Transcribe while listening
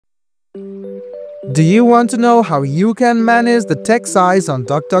Do you want to know how you can manage the text size on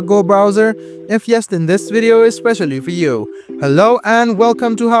Duckduckgo browser? If yes, then this video is specially for you. Hello and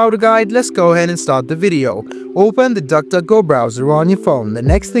welcome to How to Guide. Let's go ahead and start the video. Open the Duckduckgo browser on your phone. The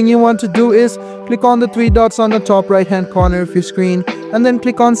next thing you want to do is click on the three dots on the top right hand corner of your screen and then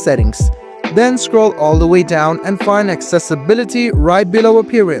click on Settings. Then scroll all the way down and find Accessibility right below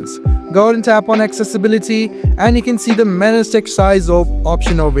Appearance. Go ahead and tap on Accessibility and you can see the manage text size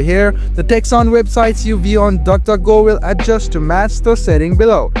option over here. The text on websites you view on Duckduckgo will adjust to match the setting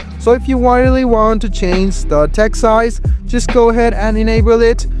below. So if you really want to change the text size, just go ahead and enable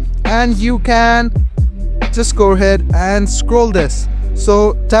it, and you can just go ahead and scroll this.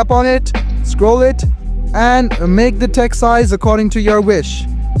 So tap on it, scroll it, and make the text size according to your wish.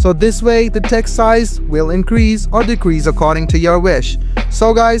 So this way the text size will increase or decrease according to your wish.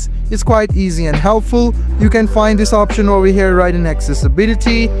 So guys, it's quite easy and helpful. You can find this option over here right in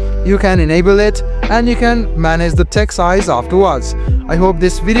Accessibility. You can enable it and you can manage the text size afterwards. I hope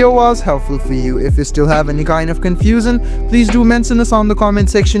this video was helpful for you. If you still have any kind of confusion, please do mention us on the comment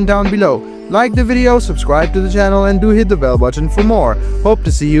section down below. Like the video, subscribe to the channel, and do hit the bell button for more. Hope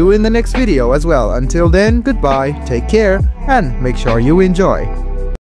to see you in the next video as well. Until then, goodbye, take care, and make sure you enjoy.